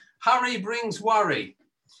Hurry brings worry.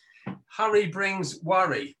 Hurry brings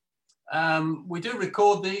worry. We do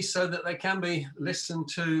record these so that they can be listened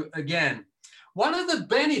to again. One of the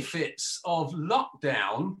benefits of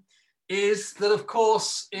lockdown is that, of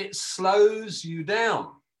course, it slows you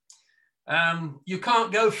down. You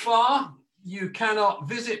can't go far. You cannot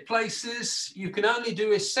visit places. You can only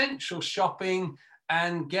do essential shopping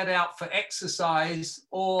and get out for exercise,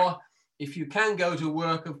 or if you can go to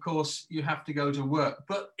work, of course, you have to go to work.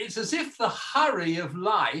 But it's as if the hurry of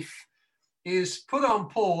life is put on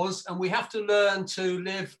pause and we have to learn to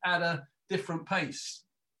live at a different pace.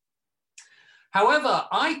 However,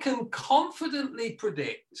 I can confidently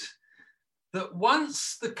predict that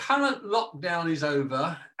once the current lockdown is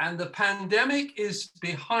over and the pandemic is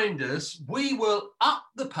behind us, we will up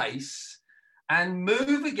the pace and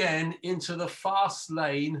move again into the fast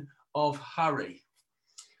lane of hurry.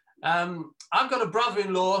 I've got a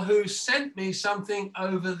brother-in-law who sent me something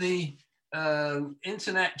over the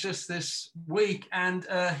internet just this week, and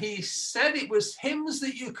he said it was hymns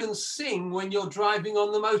that you can sing when you're driving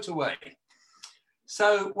on the motorway.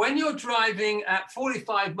 So when you're driving at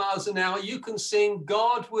 45 miles an hour, you can sing,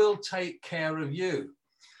 God will take care of you.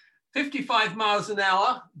 55 miles an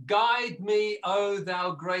hour, guide me, O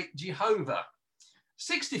thou great Jehovah.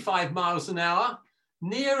 65 miles an hour,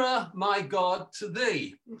 nearer, my God, to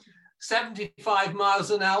thee. 75 miles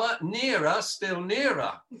an hour, nearer, still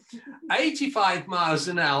nearer. 85 miles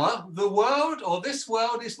an hour, the world or this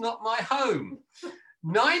world is not my home.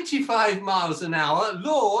 95 miles an hour,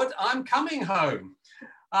 Lord, I'm coming home.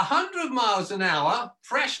 100 miles an hour,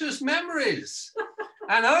 precious memories.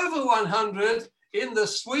 And over 100, in the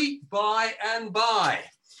sweet by and by.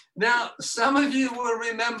 Now, some of you will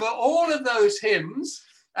remember all of those hymns,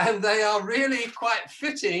 and they are really quite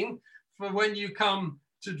fitting for when you come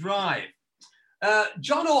to drive.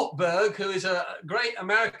 John Ortberg, who is a great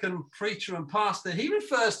American preacher and pastor, he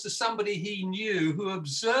refers to somebody he knew who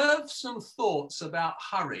observed some thoughts about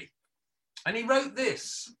hurry. And he wrote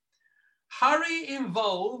this: hurry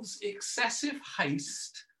involves excessive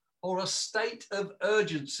haste or a state of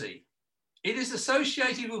urgency. It is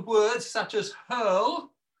associated with words such as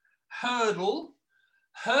hurl, hurdle,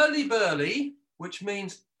 hurly-burly, which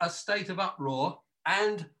means a state of uproar,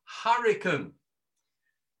 and hurricane.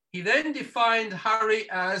 He then defined hurry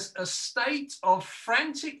as a state of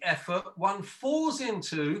frantic effort one falls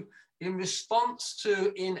into in response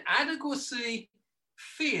to inadequacy,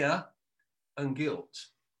 fear, and guilt.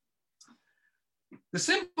 The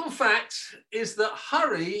simple fact is that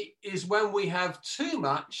hurry is when we have too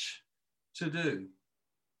much to do.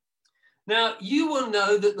 Now, you will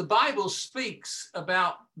know that the Bible speaks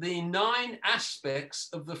about the 9 aspects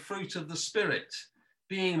of the fruit of the Spirit,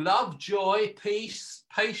 being love, joy, peace,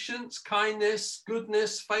 patience, kindness,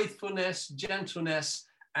 goodness, faithfulness, gentleness,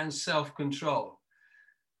 and self-control.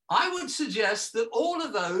 I would suggest that all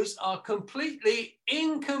of those are completely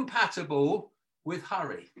incompatible with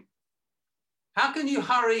hurry. How can you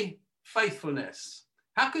hurry faithfulness?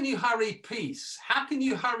 How can you hurry peace? How can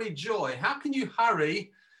you hurry joy? How can you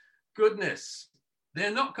hurry goodness?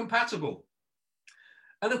 They're not compatible.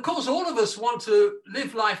 And of course, all of us want to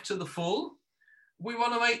live life to the full. We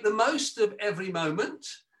want to make the most of every moment.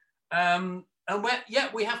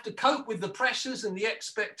 Yet we have to cope with the pressures and the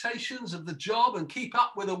expectations of the job and keep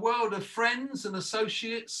up with a world of friends and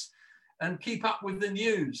associates and keep up with the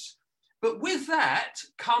news. But with that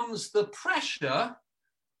comes the pressure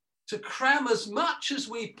to cram as much as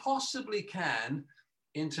we possibly can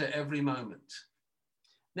into every moment.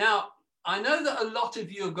 Now, I know that a lot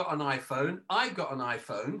of you have got an iPhone. I've got an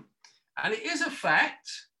iPhone. And it is a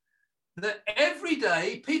fact that every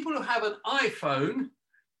day people who have an iPhone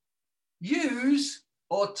use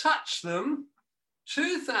or touch them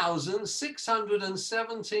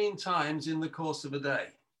 2,617 times in the course of a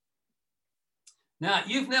day. Now,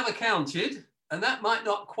 you've never counted, and that might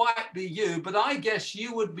not quite be you, but I guess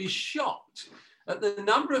you would be shocked at the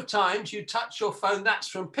number of times you touch your phone. That's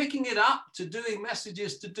from picking it up to doing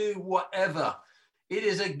messages to do whatever. It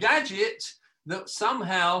is a gadget that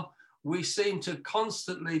somehow we seem to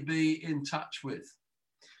constantly be in touch with.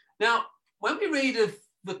 Now, when we read of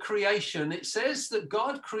the creation, it says that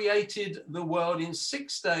God created the world in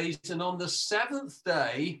 6 days, and on the 7th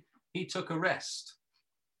day, he took a rest.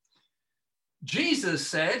 Jesus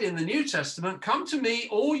said in the New Testament, "Come to me,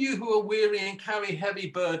 all you who are weary and carry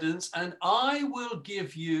heavy burdens, and I will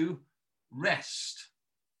give you rest."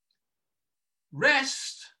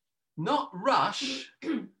 Rest, not rush,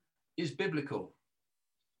 is biblical.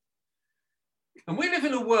 And we live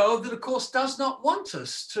in a world that, of course, does not want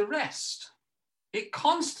us to rest. It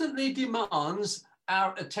constantly demands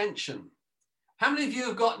our attention. How many of you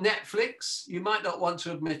have got Netflix? You might not want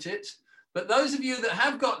to admit it, but those of you that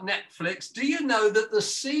have got Netflix, do you know that the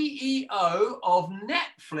CEO of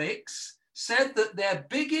Netflix said that their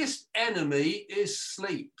biggest enemy is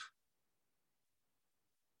sleep?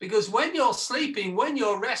 Because when you're sleeping, when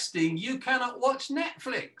you're resting, you cannot watch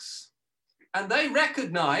Netflix. And they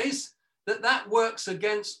recognize that that works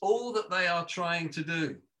against all that they are trying to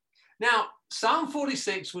do. Now, Psalm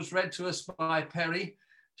 46 was read to us by Perry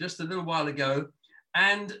just a little while ago.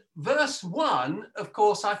 And verse 1, of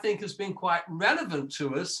course, I think has been quite relevant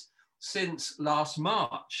to us since last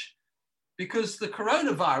March, because the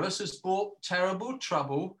coronavirus has brought terrible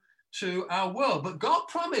trouble to our world. But God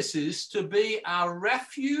promises to be our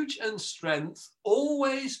refuge and strength,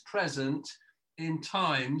 always present in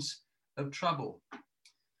times of trouble.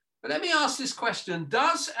 But let me ask this question.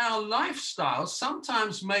 Does our lifestyle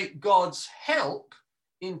sometimes make God's help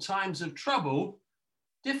in times of trouble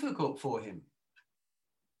difficult for him?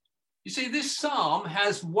 You see, this psalm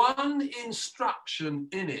has one instruction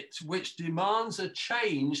in it which demands a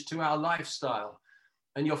change to our lifestyle.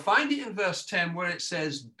 And you'll find it in verse 10 where it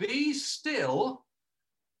says, "Be still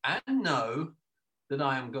and know that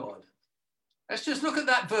I am God." Let's just look at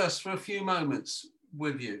that verse for a few moments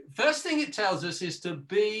with you. First thing it tells us is to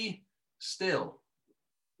be still.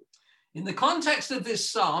 In the context of this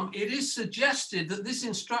psalm, it is suggested that this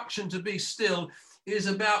instruction to be still is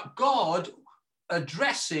about God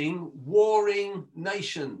addressing warring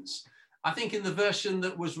nations. I think in the version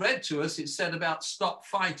that was read to us, it said about stop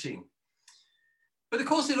fighting. But of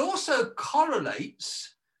course, it also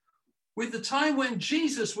correlates with the time when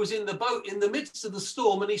Jesus was in the boat in the midst of the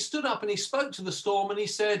storm, and he stood up and he spoke to the storm and he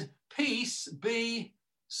said, "Peace, be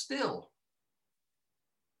still."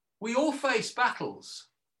 We all face battles.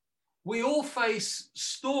 We all face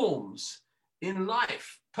storms in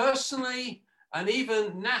life, personally and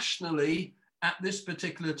even nationally at this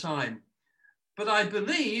particular time. But I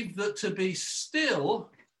believe that to be still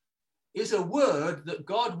is a word that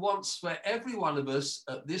God wants for every one of us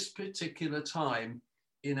at this particular time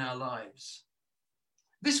in our lives.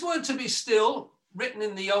 This word to be still, written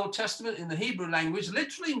in the Old Testament in the Hebrew language,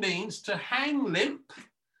 literally means to hang limp,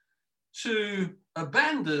 to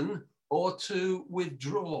abandon, or to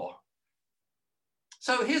withdraw.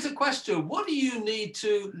 So here's a question. What do you need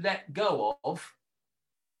to let go of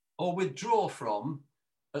or withdraw from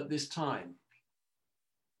at this time?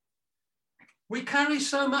 We carry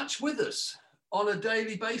so much with us on a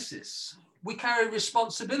daily basis. We carry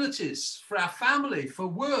responsibilities for our family, for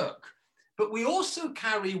work, but we also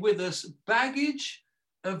carry with us baggage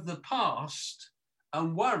of the past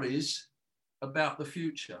and worries about the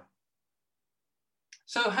future.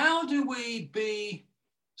 So how do we be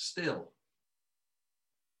still?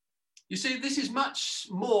 You see, this is much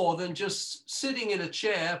more than just sitting in a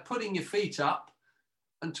chair, putting your feet up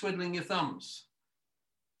and twiddling your thumbs.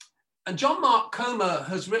 And John Mark Comer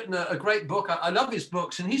has written a great book. I love his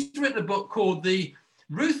books. And he's written a book called The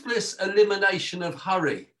Ruthless Elimination of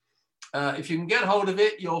Hurry. If you can get hold of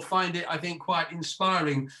it, you'll find it, I think, quite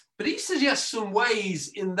inspiring. But he suggests some ways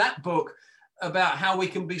in that book about how we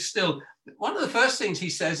can be still. One of the first things he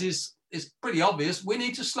says is pretty obvious. We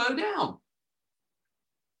need to slow down.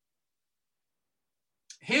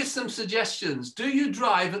 Here's some suggestions. Do you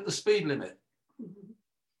drive at the speed limit?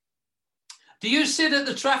 Do you sit at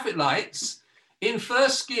the traffic lights in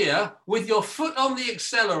first gear with your foot on the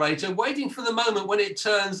accelerator, waiting for the moment when it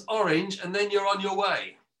turns orange and then you're on your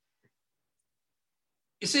way?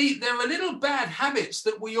 You see, there are little bad habits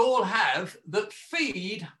that we all have that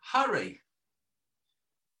feed hurry.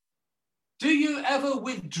 Do you ever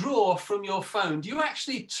withdraw from your phone? Do you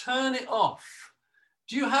actually turn it off?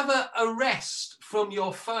 Do you have a rest from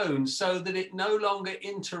your phone so that it no longer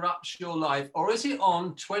interrupts your life? Or is it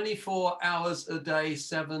on 24 hours a day,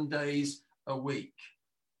 7 days a week?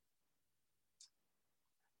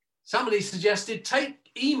 Somebody suggested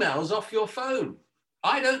take emails off your phone.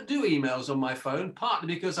 I don't do emails on my phone,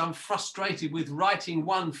 partly because I'm frustrated with writing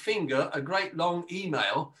one finger, a great long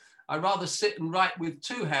email. I rather sit and write with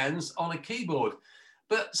two hands on a keyboard.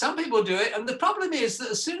 But some people do it. And the problem is that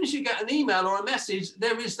as soon as you get an email or a message,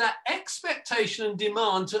 there is that expectation and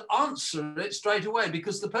demand to answer it straight away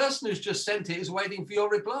because the person who's just sent it is waiting for your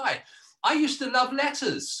reply. I used to love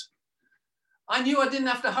letters. I knew I didn't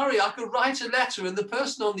have to hurry. I could write a letter and the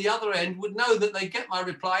person on the other end would know that they get my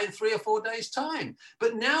reply in 3 or 4 days' time.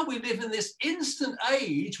 But now we live in this instant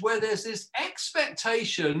age where there's this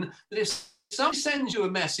expectation that if somebody sends you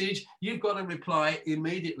a message, you've got to reply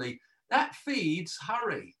immediately. That feeds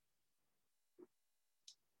hurry.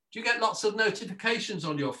 Do you get lots of notifications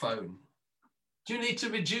on your phone? Do you need to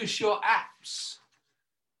reduce your apps?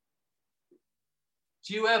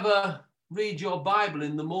 Do you ever read your Bible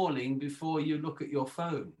in the morning before you look at your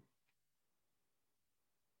phone?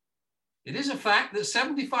 It is a fact that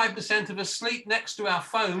 75% of us sleep next to our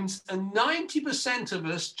phones, and 90% of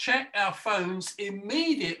us check our phones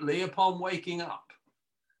immediately upon waking up.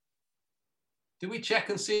 Do we check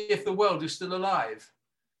and see if the world is still alive?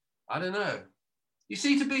 I don't know. You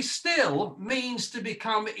see, to be still means to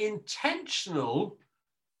become intentional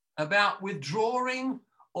about withdrawing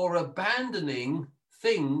or abandoning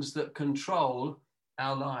things that control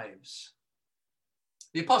our lives.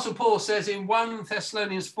 The Apostle Paul says in 1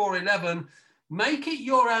 Thessalonians 4:11, make it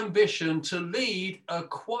your ambition to lead a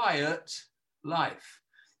quiet life.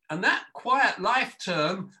 And that quiet life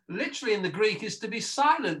term, literally in the Greek, is to be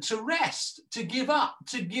silent, to rest, to give up,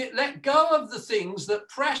 let go of the things that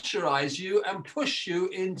pressurize you and push you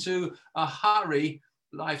into a hurry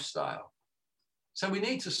lifestyle. So we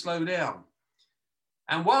need to slow down.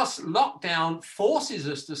 And whilst lockdown forces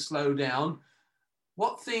us to slow down,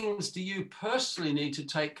 what things do you personally need to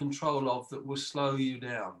take control of that will slow you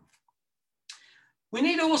down? We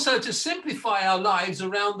need also to simplify our lives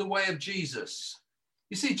around the way of Jesus.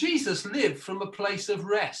 You see, Jesus lived from a place of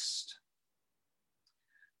rest.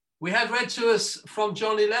 We had read to us from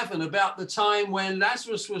John 11 about the time when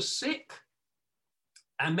Lazarus was sick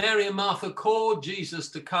and Mary and Martha called Jesus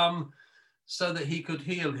to come so that he could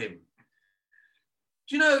heal him.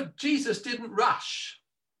 Do you know, Jesus didn't rush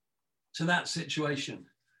to that situation.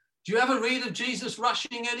 Do you ever read of Jesus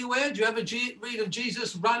rushing anywhere? Do you ever read of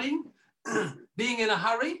Jesus running, being in a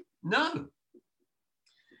hurry? No.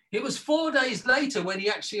 It was 4 days later when he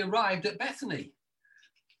actually arrived at Bethany.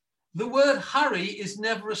 The word hurry is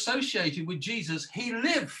never associated with Jesus. He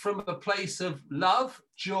lived from a place of love,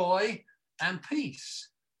 joy, and peace.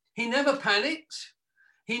 He never panicked.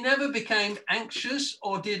 He never became anxious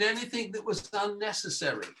or did anything that was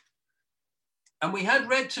unnecessary. And we had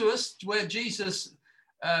read to us where Jesus,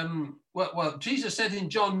 Jesus said in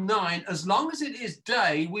John 9, as long as it is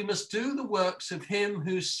day, we must do the works of him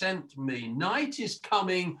who sent me. Night is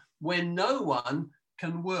coming when no one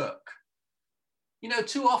can work. You know,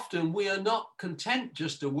 too often we are not content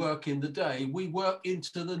just to work in the day. We work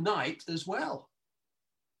into the night as well.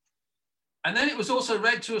 And then it was also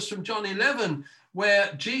read to us from John 11,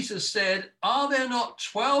 where Jesus said, are there not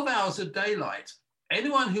 12 hours of daylight?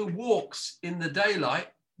 Anyone who walks in the daylight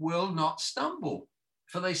will not stumble,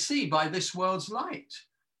 for they see by this world's light.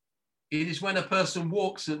 It is when a person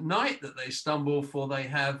walks at night that they stumble, for they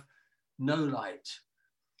have no light.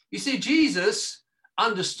 You see, Jesus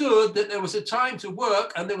understood that there was a time to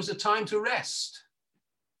work and there was a time to rest.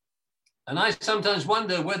 And I sometimes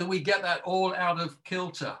wonder whether we get that all out of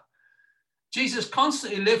kilter. Jesus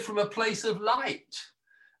constantly lived from a place of light.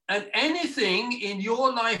 And anything in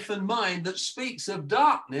your life and mine that speaks of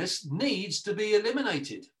darkness needs to be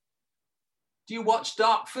eliminated. Do you watch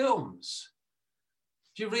dark films?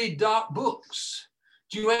 Do you read dark books?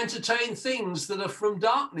 Do you entertain things that are from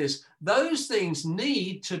darkness? Those things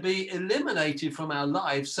need to be eliminated from our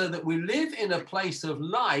lives so that we live in a place of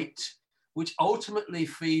light, which ultimately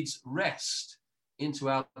feeds rest into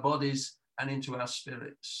our bodies and into our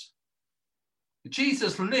spirits.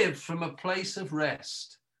 Jesus lived from a place of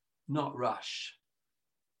rest, not rush.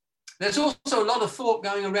 There's also a lot of thought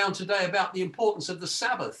going around today about the importance of the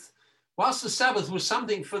Sabbath. Whilst the Sabbath was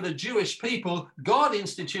something for the Jewish people, God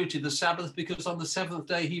instituted the Sabbath because on the seventh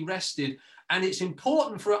day he rested. And it's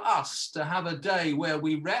important for us to have a day where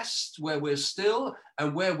we rest, where we're still,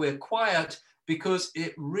 and where we're quiet, because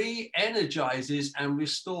it re-energizes and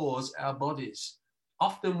restores our bodies.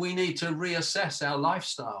 Often we need to reassess our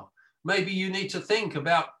lifestyle. Maybe you need to think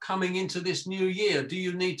about coming into this new year. Do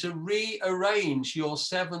you need to rearrange your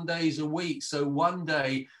 7 days a week so one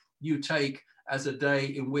day you take as a day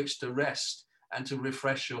in which to rest and to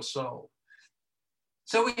refresh your soul?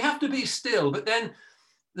 So we have to be still. But then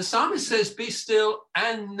the psalmist says, be still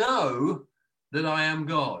and know that I am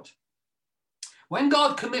God. When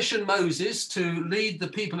God commissioned Moses to lead the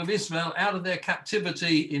people of Israel out of their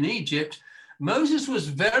captivity in Egypt, Moses was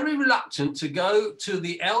very reluctant to go to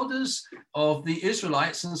the elders of the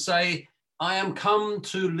Israelites and say, I am come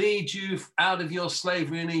to lead you out of your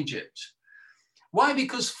slavery in Egypt. Why?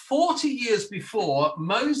 Because 40 years before,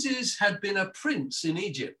 Moses had been a prince in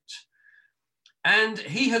Egypt. And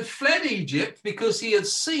he had fled Egypt because he had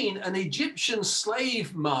seen an Egyptian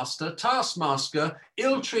slave master, taskmaster,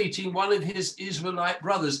 ill-treating one of his Israelite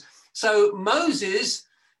brothers. So Moses,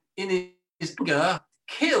 in his anger,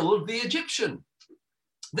 killed the Egyptian.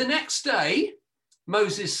 The next day,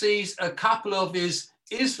 Moses sees a couple of his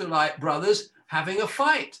Israelite brothers having a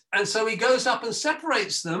fight. And so he goes up and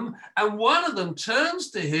separates them. And one of them turns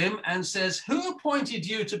to him and says, "Who appointed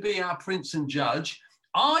you to be our prince and judge?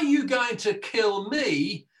 Are you going to kill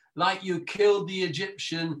me like you killed the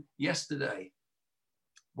Egyptian yesterday?"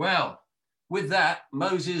 Well, with that,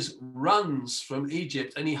 Moses runs from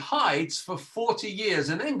Egypt and he hides for 40 years.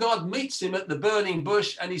 And then God meets him at the burning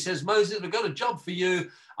bush and he says, "Moses, I've got a job for you.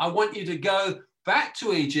 I want you to go back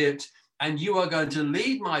to Egypt and you are going to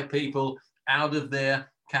lead my people out of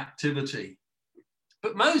their captivity."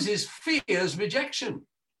 But Moses fears rejection.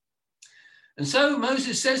 And so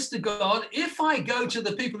Moses says to God, "If I go to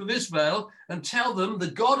the people of Israel and tell them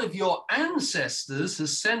the God of your ancestors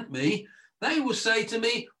has sent me, they will say to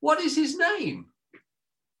me, 'What is his name?'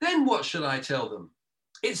 Then what should I tell them?"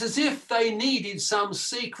 It's as if they needed some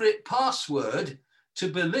secret password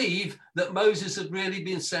to believe that Moses had really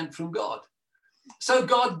been sent from God. So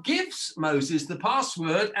God gives Moses the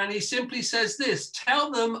password and he simply says this: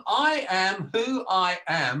 "Tell them I am who I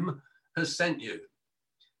am has sent you."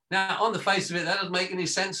 Now, on the face of it, that doesn't make any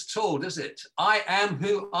sense at all, does it? I am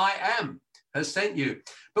who I am has sent you.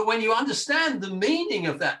 But when you understand the meaning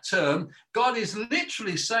of that term, God is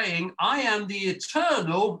literally saying, I am the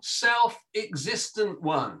eternal self-existent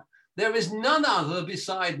one. There is none other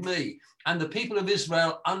beside me. And the people of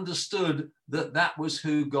Israel understood that that was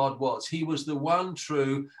who God was. He was the one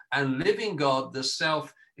true and living God, the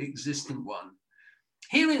self-existent one.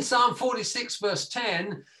 Here in Psalm 46, verse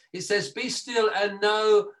 10, it says, "Be still and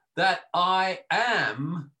know that I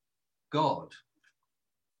am God."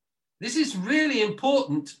 This is really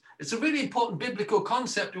important. It's a really important biblical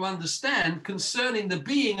concept to understand concerning the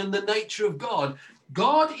being and the nature of God.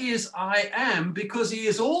 God is I am because he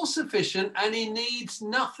is all sufficient and he needs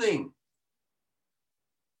nothing.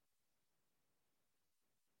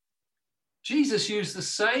 Jesus used the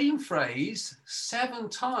same phrase 7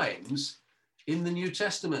 times in the New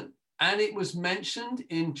Testament, and it was mentioned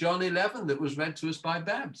in John 11 that was read to us by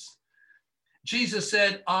Babs. Jesus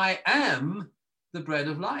said, "I am the bread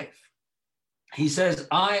of life." He says,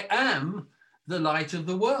 "I am the light of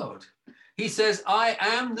the world." He says, "I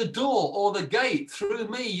am the door or the gate. Through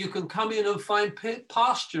me, you can come in and find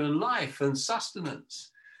pasture and life and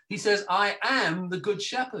sustenance." He says, "I am the good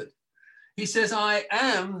shepherd." He says, "I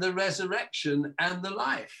am the resurrection and the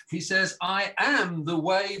life." He says, "I am the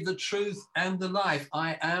way, the truth, and the life.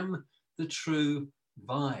 I am the true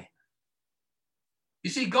vine." You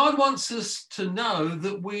see, God wants us to know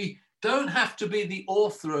that we don't have to be the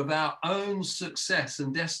author of our own success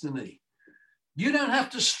and destiny. You don't have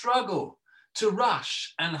to struggle to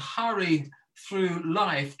rush and hurry through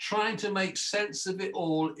life trying to make sense of it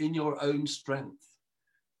all in your own strength.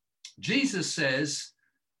 Jesus says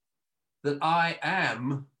that I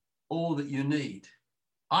am all that you need.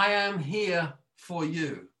 I am here for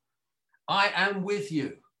you. I am with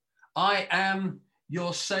you. I am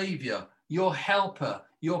your savior, your helper,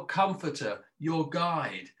 your comforter, your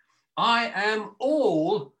guide. I am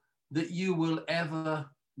all that you will ever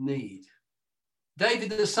need.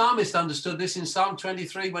 David the psalmist understood this in Psalm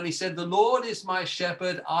 23 when he said, "The Lord is my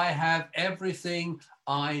shepherd, I have everything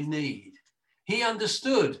I need." He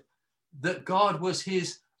understood that God was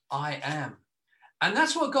his I am. And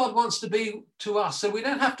that's what God wants to be to us. So we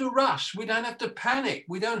don't have to rush. We don't have to panic.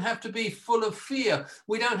 We don't have to be full of fear.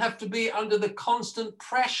 We don't have to be under the constant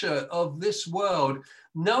pressure of this world,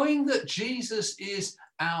 knowing that Jesus is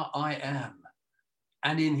our I am.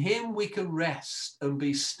 And in him we can rest and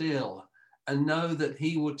be still and know that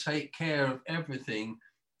he will take care of everything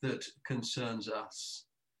that concerns us.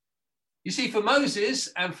 You see, for Moses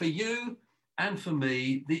and for you and for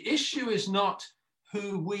me, the issue is not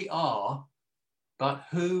who we are, but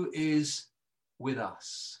who is with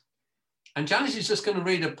us. And Janice is just going to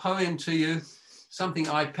read a poem to you, something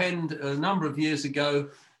I penned a number of years ago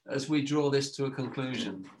as we draw this to a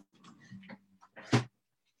conclusion.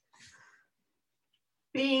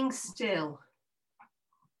 Being still.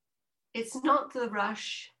 It's not the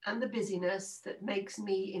rush and the busyness that makes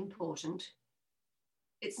me important.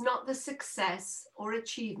 It's not the success or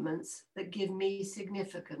achievements that give me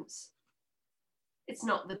significance. It's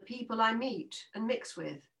not the people I meet and mix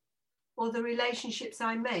with, or the relationships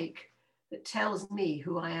I make that tells me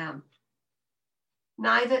who I am.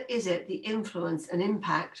 Neither is it the influence and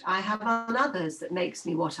impact I have on others that makes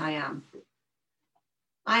me what I am.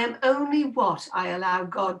 I am only what I allow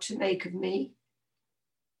God to make of me.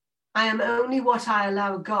 I am only what I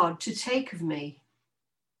allow God to take of me.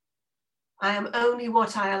 I am only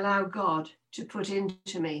what I allow God to put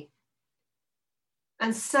into me.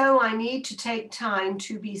 And so I need to take time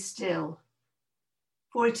to be still,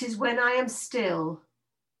 for it is when I am still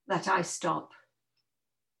that I stop.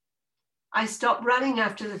 I stop running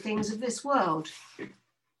after the things of this world.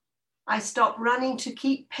 I stop running to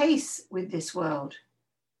keep pace with this world.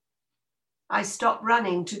 I stop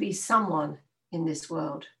running to be someone in this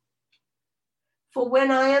world. For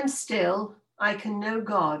when I am still, I can know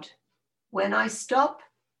God. When I stop,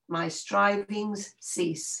 my strivings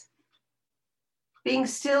cease. Being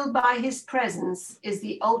still by his presence is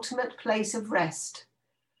the ultimate place of rest,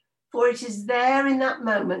 for it is there in that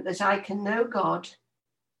moment that I can know God,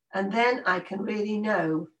 and then I can really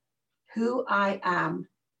know who I am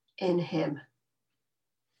in him.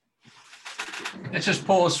 Let's just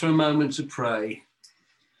pause for a moment to pray.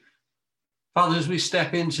 Father, as we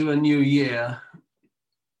step into a new year,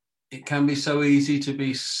 it can be so easy to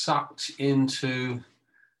be sucked into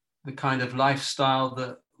the kind of lifestyle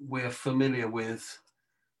that we're familiar with.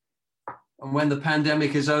 And when the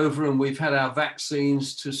pandemic is over and we've had our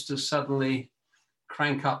vaccines, just to suddenly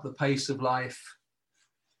crank up the pace of life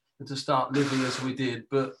and to start living as we did.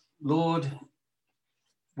 But Lord,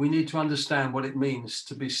 we need to understand what it means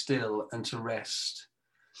to be still and to rest.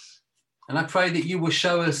 And I pray that you will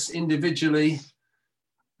show us individually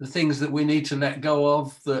the things that we need to let go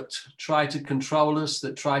of, that try to control us,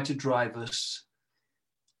 that try to drive us.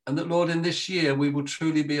 And that, Lord, in this year, we will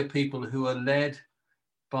truly be a people who are led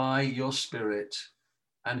by your Spirit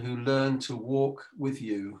and who learn to walk with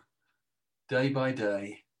you day by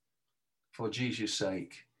day. For Jesus'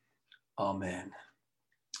 sake, amen.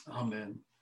 Amen.